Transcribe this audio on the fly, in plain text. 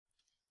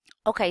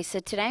Okay, so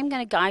today I'm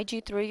going to guide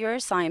you through your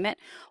assignment.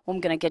 Well,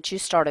 I'm going to get you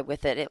started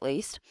with it at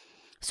least.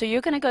 So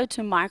you're going to go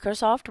to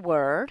Microsoft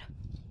Word.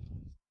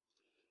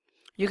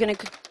 You're going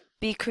to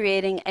be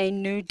creating a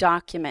new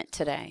document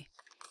today.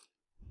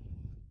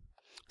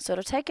 So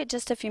it'll take it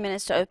just a few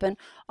minutes to open.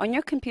 On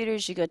your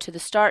computers, you go to the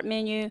Start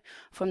menu.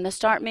 From the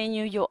Start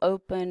menu, you'll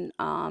open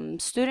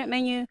Student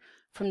menu.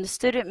 From the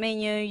Student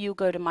menu, you'll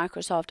go to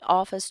Microsoft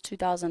Office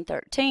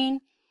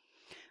 2013.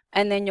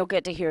 And then you'll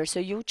get to here. So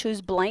you'll choose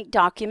Blank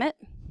Document.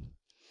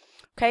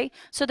 Okay,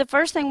 so the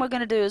first thing we're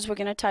going to do is we're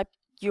going to type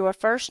your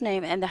first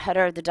name and the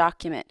header of the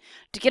document.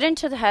 To get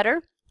into the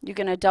header, you're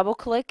going to double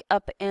click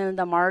up in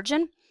the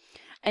margin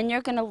and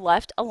you're going to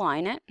left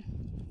align it.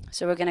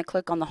 So we're going to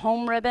click on the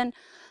home ribbon,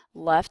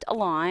 left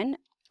align,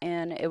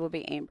 and it will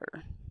be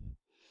amber.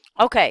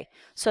 Okay,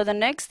 so the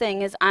next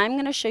thing is I'm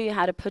going to show you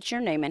how to put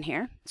your name in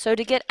here. So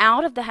to get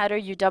out of the header,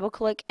 you double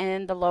click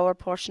in the lower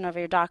portion of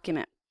your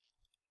document.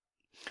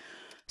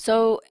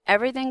 So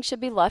everything should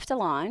be left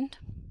aligned.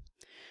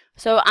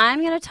 So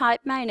I'm going to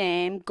type my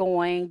name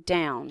going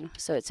down.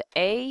 So it's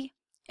A,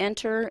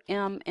 enter,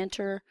 M,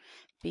 enter,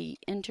 B,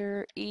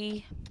 enter,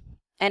 E,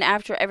 and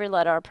after every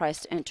letter I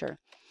press enter.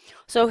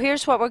 So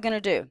here's what we're going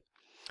to do.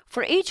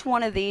 For each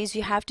one of these,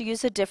 you have to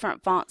use a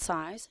different font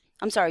size.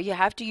 I'm sorry, you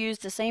have to use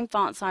the same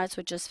font size,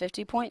 which is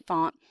 50-point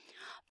font,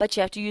 but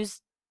you have to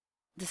use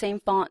the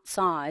same font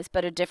size,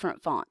 but a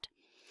different font.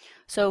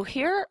 So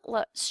here,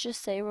 let's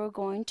just say we're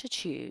going to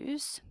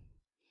choose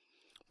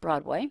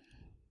Broadway.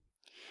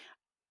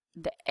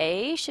 The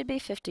A should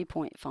be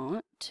 50-point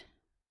font.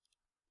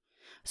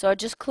 So I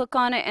just click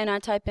on it and I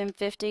type in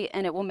 50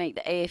 and it will make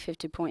the A a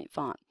 50-point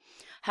font.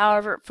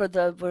 However, for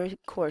the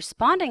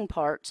corresponding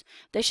parts,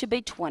 they should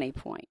be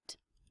 20-point.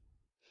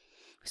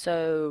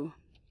 So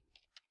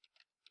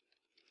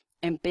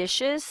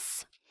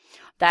ambitious,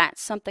 that's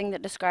something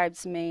that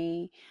describes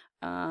me.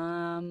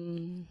 I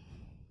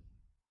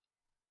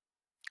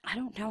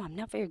don't know, I'm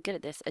not very good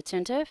at this.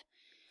 Attentive.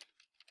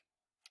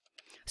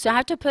 So I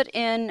have to put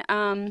in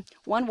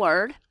one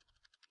word,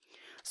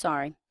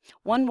 and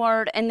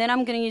then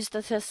I'm going to use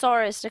the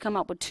thesaurus to come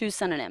up with two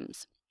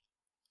synonyms.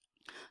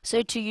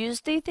 So to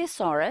use the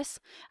thesaurus,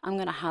 I'm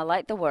going to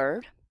highlight the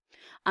word.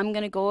 I'm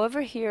going to go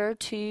over here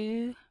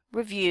to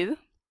review,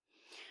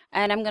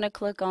 and I'm going to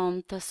click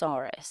on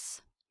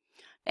thesaurus.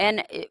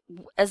 And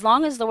as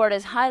long as the word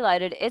is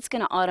highlighted, it's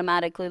going to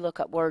automatically look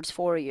up words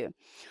for you.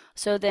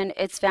 So then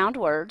it's found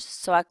words.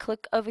 So I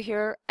click over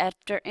here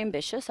after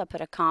ambitious, I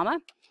put a comma.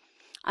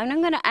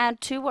 I'm going to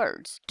add two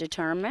words,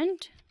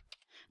 determined.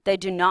 They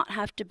do not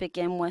have to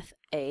begin with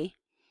A.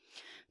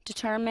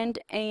 Determined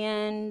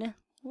and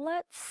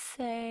let's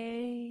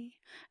say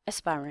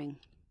aspiring.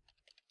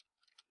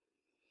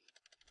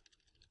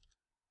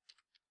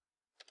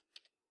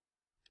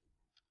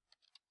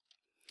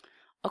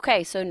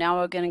 Okay, so now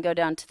we're going to go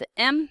down to the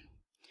M.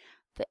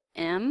 The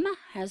M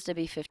has to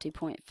be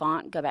 50-point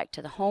font. Go back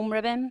to the home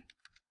ribbon.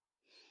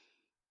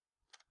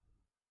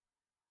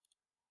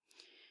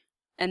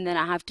 And then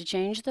I have to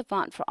change the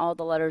font for all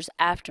the letters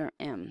after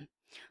M.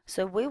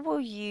 So we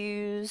will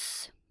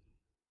use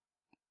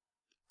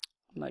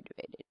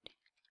motivated,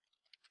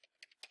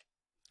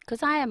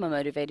 because I am a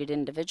motivated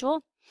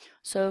individual.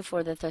 So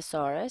for the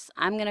thesaurus,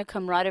 I'm going to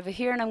come right over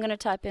here and I'm going to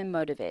type in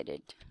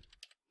motivated.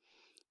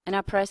 And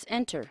I press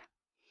enter.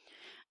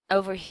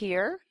 Over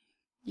here,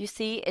 you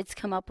see it's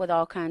come up with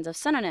all kinds of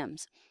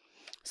synonyms.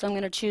 So I'm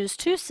going to choose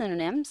two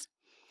synonyms.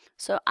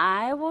 So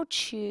I will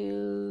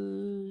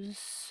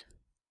choose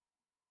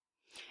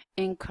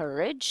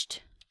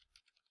encouraged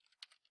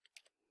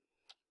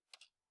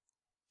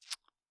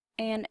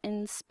and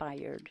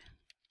inspired,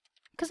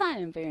 because I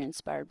am very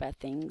inspired by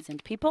things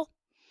and people.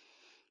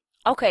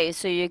 Okay,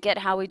 so you get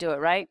how we do it,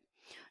 right?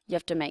 You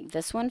have to make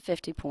this one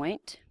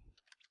 50-point.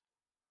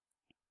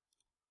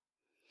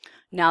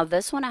 Now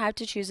this one I have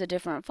to choose a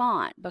different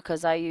font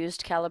because I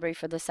used Calibri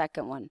for the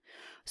second one.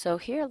 So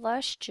here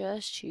let's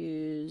just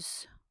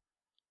use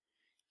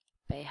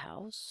Bay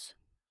House.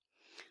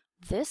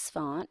 This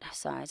font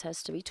size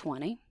has to be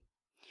 20.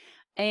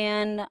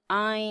 And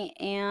I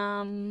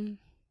am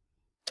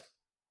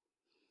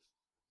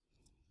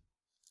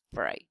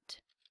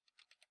bright.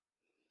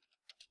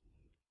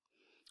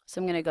 So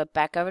I'm going to go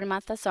back over to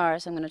my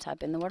thesaurus. I'm going to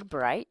type in the word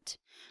bright.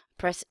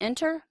 Press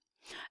enter.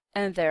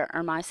 And there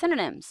are my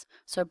synonyms.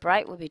 So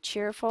bright will be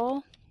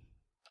cheerful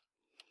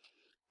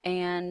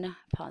and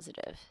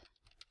positive.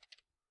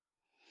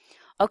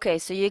 Okay,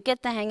 so you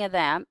get the hang of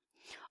that.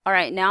 All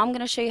right, now I'm going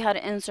to show you how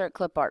to insert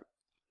clip art.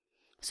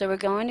 So we're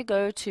going to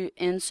go to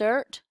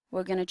insert.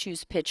 We're going to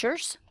choose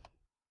pictures.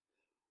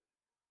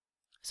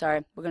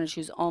 Sorry, we're going to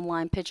choose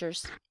online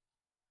pictures.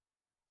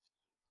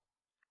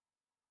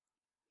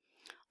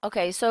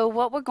 Okay, so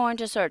what we're going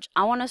to search,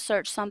 I want to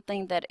search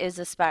something that is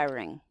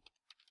aspiring.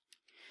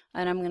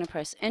 And I'm going to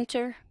press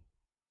enter.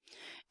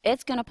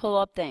 It's going to pull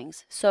up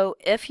things. So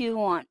if you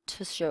want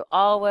to show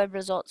all web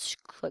results,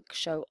 click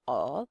show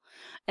all,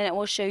 and it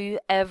will show you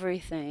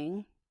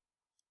everything.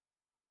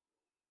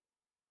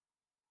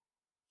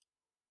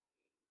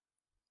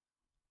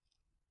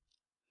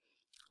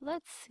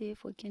 Let's see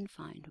if we can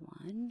find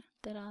one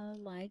that I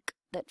like,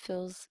 that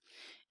feels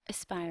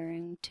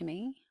aspiring to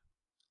me.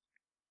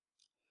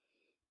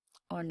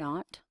 Or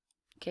not.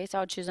 Okay, so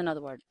I'll choose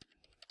another word.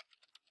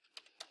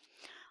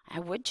 I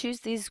would choose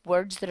these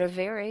words that are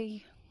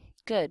very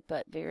good,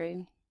 but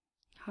very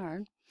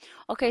hard.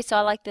 Okay, so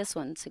I like this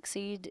one.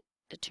 Succeed,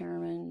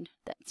 determined.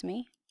 That's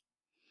me.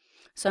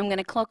 So I'm going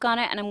to click on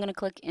it and I'm going to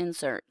click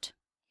insert.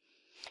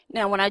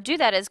 Now when I do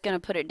that, it's going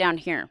to put it down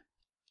here.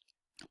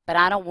 But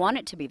I don't want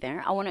it to be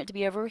there. I want it to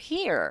be over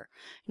here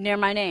near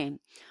my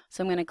name.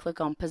 So I'm going to click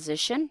on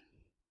position.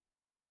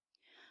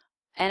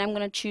 And I'm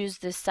going to choose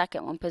this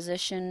second one,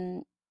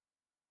 position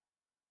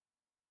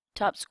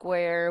top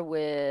square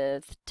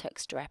with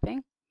text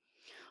wrapping.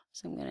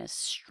 So I'm going to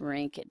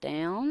shrink it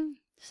down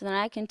so then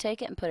I can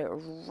take it and put it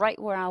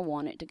right where I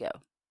want it to go.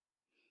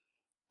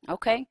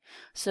 Okay,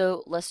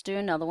 so let's do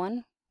another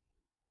one.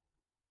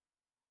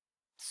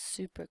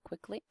 Super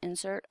quickly,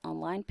 insert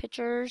online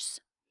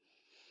pictures.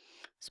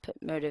 Let's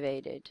put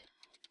motivated.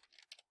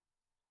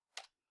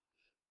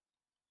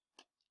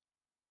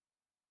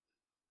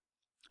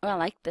 Oh, I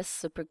like this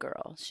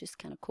Supergirl. She's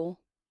kind of cool.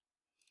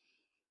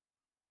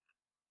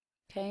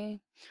 Okay,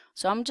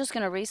 so I'm just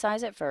going to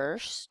resize it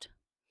first.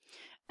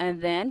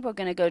 And then we're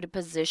going to go to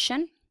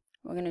position.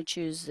 We're going to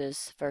choose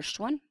this first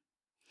one.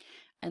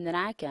 And then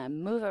I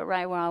can move it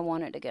right where I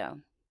want it to go.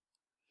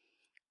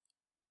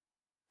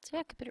 See,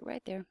 I can put it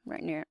right there,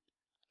 right near it.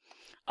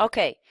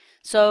 Okay,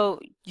 so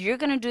you're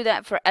going to do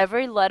that for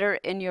every letter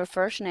in your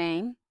first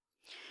name.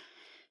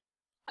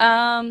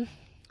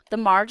 The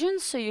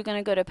margins, so you're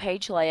going to go to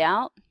page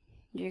layout.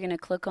 You're going to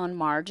click on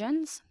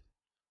margins.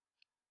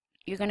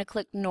 You're going to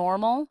click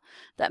normal.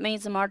 That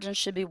means the margins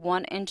should be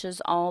 1 inch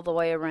all the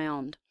way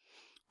around.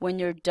 When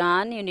you're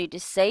done, you need to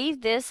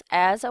save this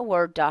as a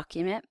Word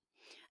document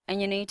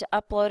and you need to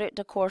upload it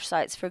to Course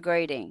Sites for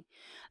grading.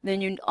 Then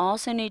you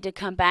also need to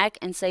come back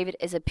and save it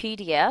as a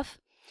PDF.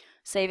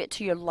 Save it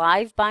to your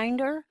Live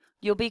Binder.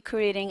 You'll be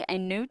creating a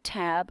new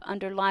tab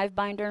under Live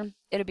Binder.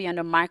 It'll be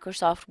under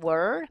Microsoft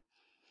Word.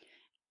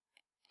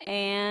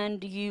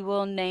 And you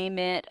will name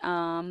it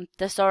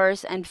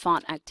Thesaurus and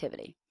Font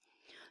Activity.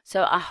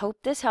 So I hope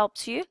this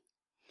helps you.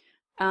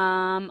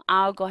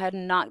 I'll go ahead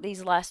and knock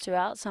these last two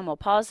out. So I'm going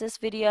to pause this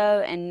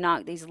video and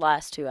knock these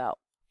last two out.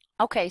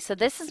 Okay, so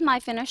this is my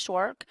finished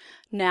work.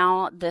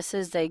 Now this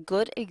is a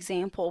good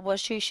example of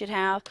what you should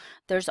have.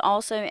 There's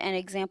also an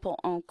example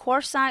on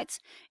Course Sites.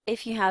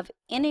 If you have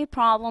any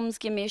problems,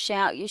 give me a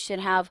shout. You should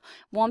have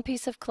one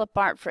piece of clip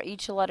art for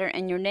each letter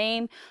in your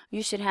name.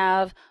 You should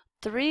have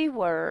 3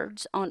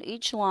 words on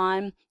each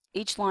line.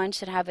 Each line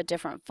should have a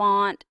different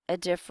font, a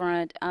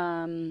different,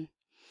 and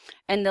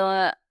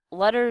the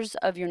letters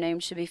of your name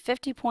should be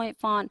 50-point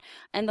font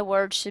and the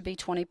words should be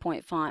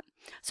 20-point font.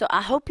 So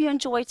I hope you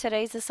enjoyed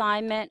today's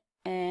assignment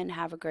and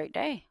have a great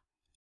day.